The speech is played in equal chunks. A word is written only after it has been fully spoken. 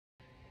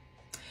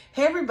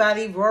Hey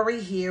everybody,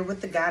 Rorree here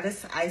with the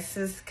Goddess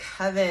Isis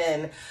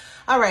Coven.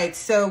 All right,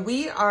 so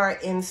we are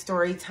in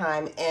story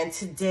time, and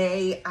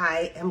today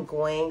I am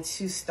going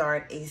to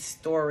start a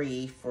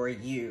story for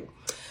you.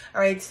 All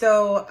right,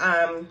 so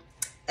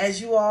as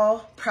you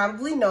all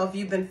probably know, if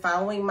you've been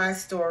following my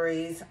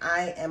stories,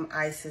 I am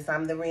Isis.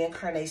 I'm the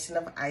reincarnation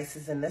of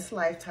Isis in this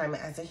lifetime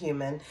as a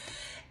human.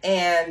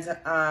 And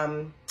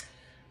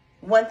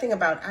one thing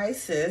about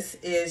Isis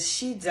is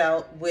she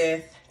dealt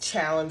with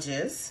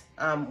challenges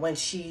when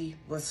she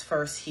was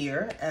first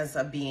here as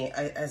a being,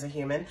 as a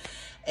human,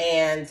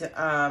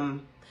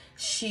 and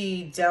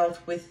she dealt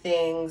with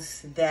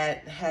things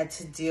that had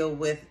to deal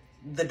with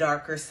the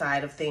darker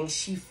side of things.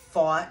 She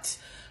fought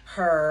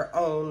her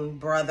own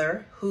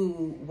brother,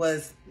 who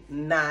was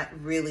not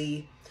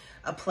really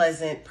a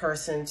pleasant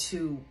person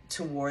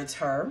towards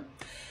her,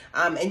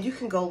 and you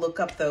can go look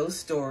up those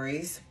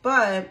stories.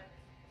 But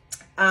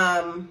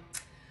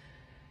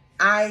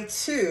I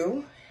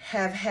too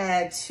have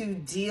had to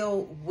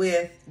deal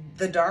with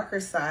the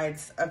darker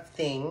sides of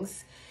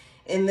things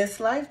in this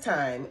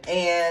lifetime,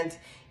 and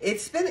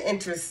it's been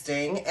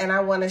interesting, and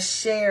I want to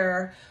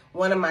share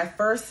one of my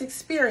first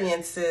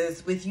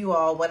experiences with you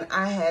all when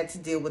I had to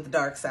deal with the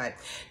dark side.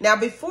 Now,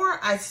 before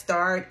I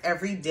start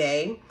every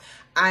day,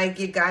 I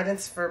get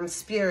guidance from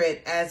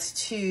Spirit as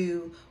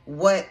to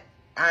what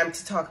I'm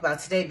to talk about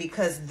today,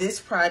 because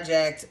this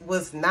project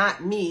was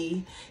not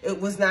me.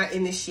 It was not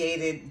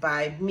initiated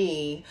by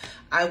me.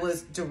 I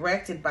was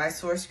directed by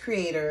Source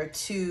Creator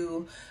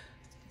to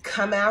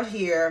come out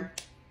here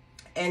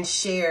and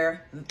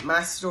share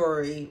my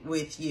story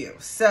with you.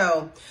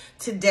 So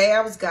today I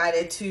was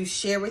guided to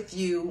share with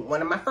you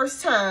one of my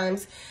first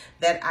times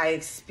that I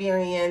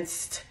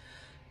experienced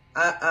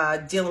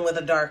dealing with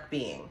a dark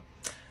being,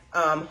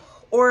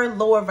 or a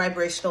lower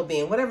vibrational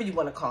being, whatever you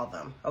want to call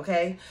them,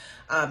 okay?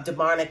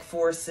 Demonic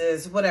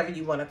forces, whatever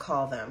you want to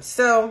call them.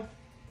 So,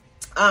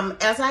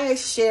 as I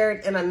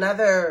shared in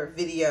another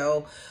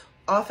video,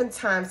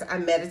 oftentimes I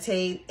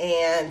meditate,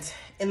 and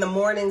in the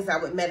mornings I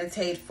would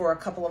meditate for a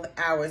couple of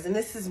hours, and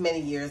this is many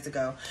years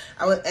ago.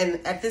 And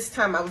at this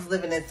time I was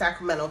living in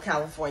Sacramento,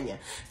 California.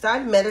 So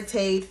I'd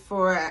meditate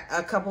for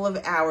a couple of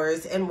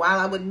hours, and while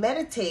I would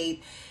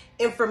meditate,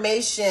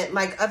 information,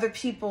 like other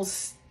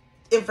people's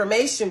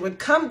information, would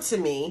come to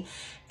me.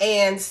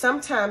 And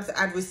sometimes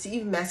I'd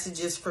receive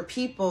messages for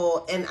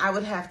people, and I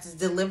would have to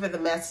deliver the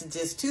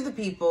messages to the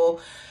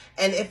people.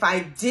 And if I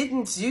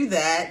didn't do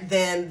that,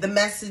 then the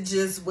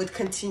messages would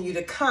continue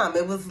to come.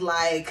 It was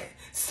like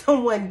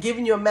someone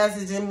giving you a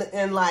message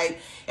and like,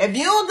 if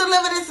you don't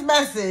deliver this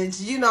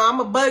message, you know, I'm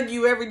going to bug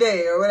you every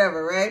day or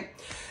whatever, right?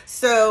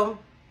 So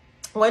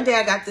one day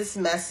I got this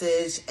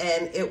message,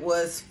 and it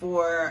was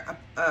for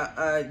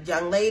a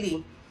young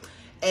lady.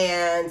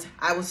 And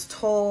I was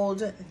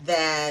told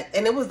that,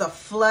 and it was a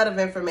flood of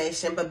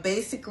information, but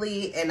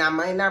basically, and I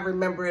might not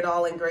remember it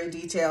all in great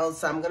detail,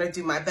 so I'm going to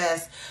do my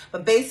best.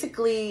 But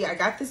basically, I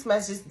got this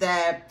message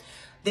that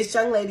this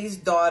young lady's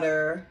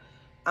daughter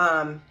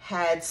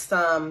had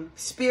some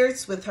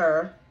spirits with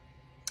her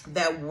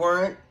that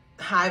weren't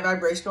high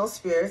vibrational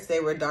spirits.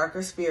 They were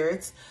darker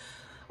spirits,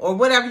 or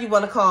whatever you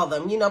want to call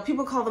them. You know,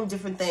 people call them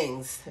different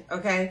things,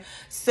 okay?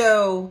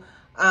 So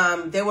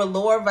there were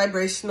lower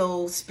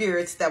vibrational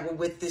spirits that were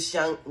with this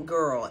young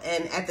girl.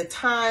 And at the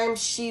time,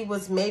 she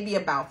was maybe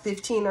about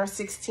 15 or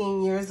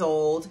 16 years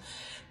old.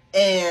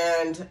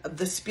 And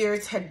the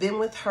spirits had been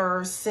with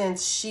her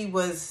since she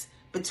was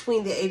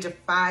between the age of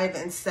 5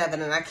 and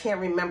 7. And I can't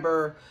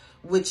remember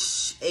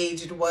which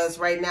age it was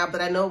right now,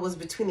 but I know it was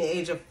between the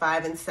age of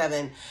 5 and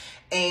 7.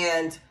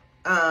 And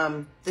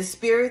the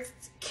spirits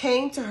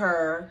came to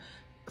her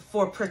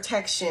for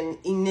protection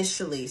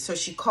initially. So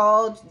she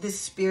called this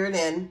spirit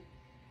in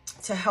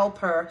to help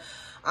her.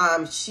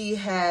 She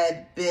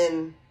had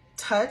been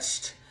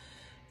touched,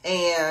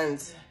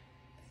 and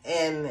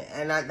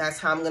that's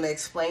how I'm going to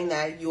explain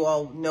that. You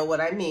all know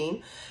what I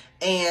mean.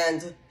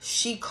 And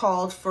she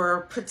called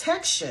for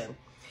protection,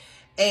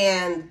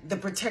 and the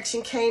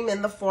protection came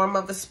in the form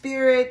of a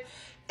spirit,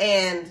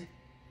 and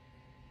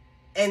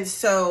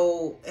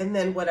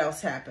then what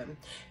else happened?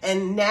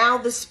 And now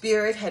the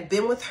spirit had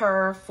been with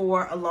her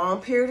for a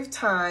long period of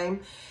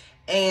time,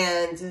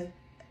 and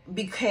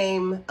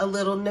became a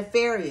little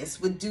nefarious,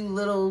 would do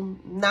little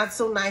not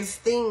so nice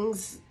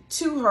things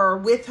to her,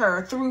 with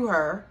her, through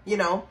her, you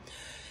know.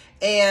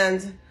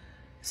 And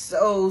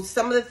so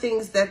some of the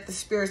things that the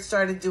spirit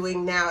started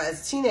doing now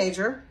as a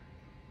teenager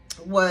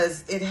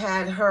was, it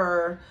had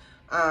her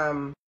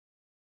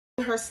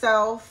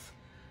herself,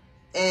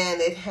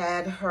 and it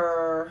had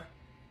her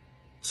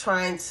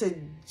trying to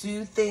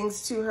do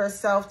things to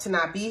herself to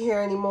not be here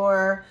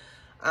anymore.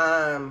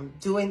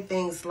 Doing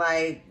things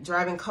like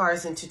driving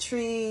cars into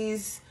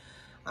trees,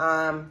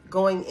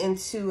 going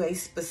into a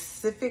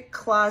specific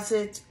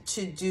closet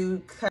to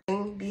do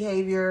cutting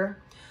behavior,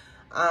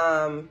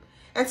 and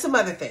some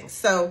other things.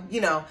 So, you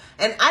know,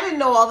 and I didn't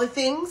know all the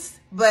things,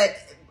 but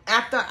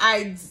after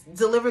I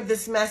delivered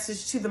this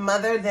message to the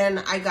mother,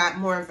 then I got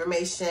more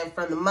information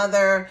from the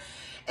mother.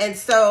 And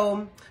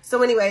so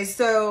anyway,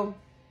 so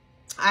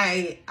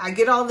I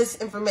get all this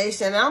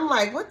information and I'm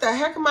like, what the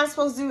heck am I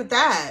supposed to do with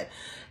that?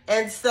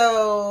 And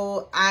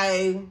so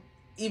I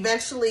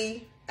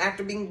eventually,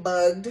 after being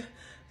bugged,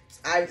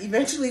 I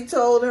eventually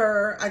told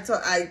her,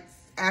 I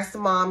asked the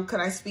mom, could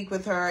I speak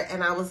with her?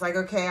 And I was like,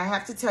 okay, I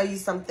have to tell you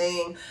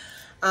something.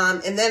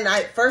 And then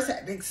I first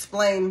had to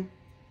explain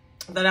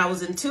that I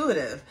was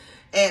intuitive.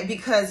 And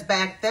because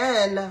back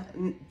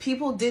then,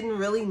 people didn't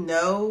really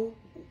know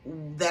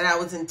that I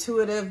was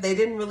intuitive. They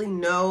didn't really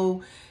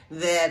know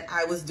that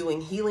I was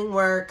doing healing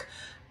work.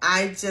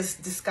 I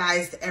just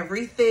disguised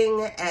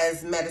everything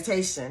as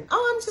meditation.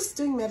 Oh, I'm just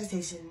doing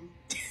meditation.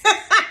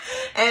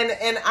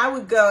 and I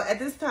would go, at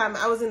this time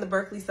I was at the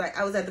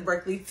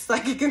Berkeley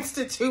Psychic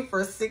Institute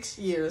for 6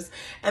 years,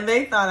 and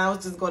they thought I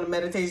was just going to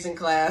meditation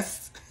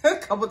class a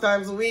couple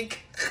times a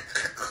week.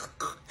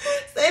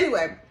 So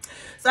anyway,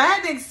 so I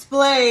had to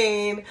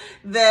explain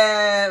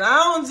that I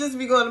don't just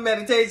be going to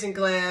meditation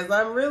class.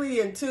 I'm really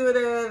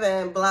intuitive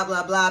and blah,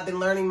 blah, blah. I've been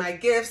learning my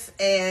gifts,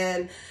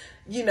 and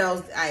you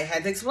know, I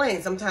had to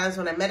explain. Sometimes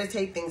when I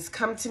meditate, things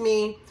come to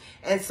me,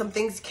 and some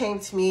things came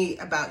to me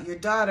about your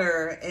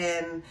daughter.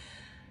 And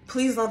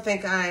please don't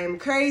think I'm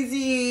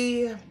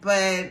crazy,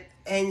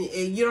 and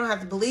you don't have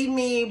to believe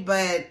me,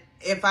 but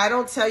if I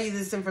don't tell you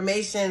this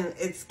information,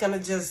 it's going to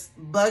just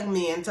bug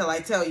me until I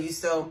tell you.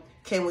 So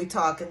can we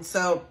talk? And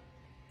so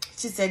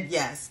she said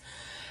yes.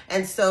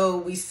 And so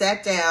we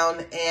sat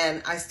down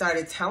and I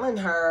started telling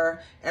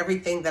her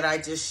everything that I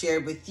just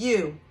shared with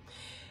you.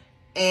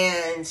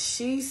 And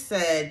she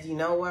said, you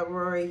know what,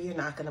 Rorree, you're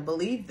not going to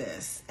believe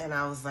this. And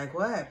I was like,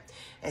 what?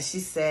 And she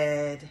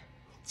said,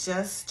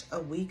 just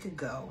a week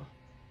ago,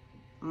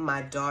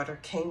 my daughter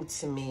came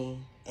to me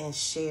and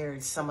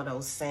shared some of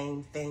those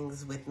same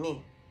things with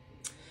me.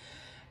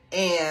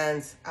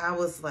 And I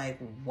was like,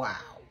 wow.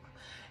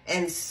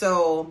 And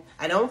so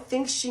I don't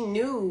think she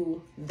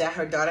knew that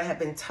her daughter had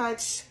been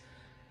touched.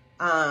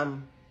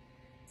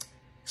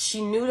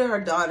 She knew that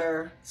her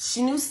daughter,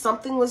 she knew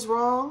something was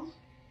wrong.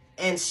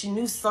 And she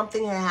knew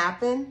something had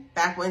happened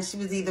back when she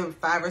was either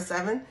 5 or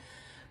 7,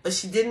 but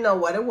she didn't know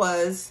what it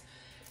was.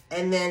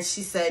 And then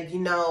she said, you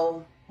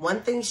know, one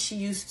thing she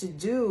used to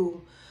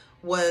do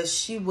was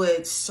she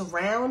would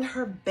surround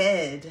her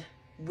bed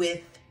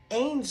with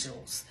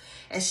angels.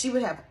 And she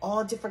would have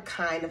all different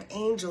kind of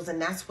angels.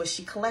 And that's what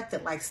she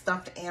collected, like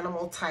stuffed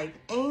animal type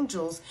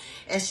angels.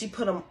 And she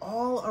put them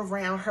all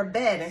around her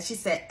bed. And she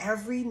said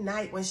every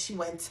night when she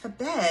went to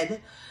bed,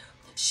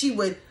 she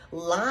would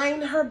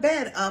line her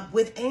bed up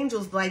with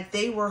angels like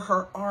they were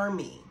her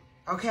army,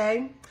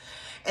 okay?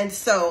 And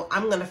so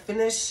I'm going to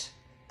finish,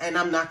 and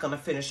I'm not going to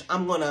finish.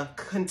 I'm going to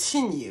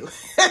continue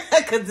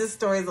because this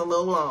story is a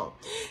little long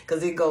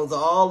because it goes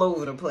all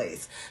over the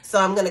place. So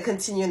I'm going to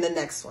continue in the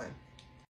next one.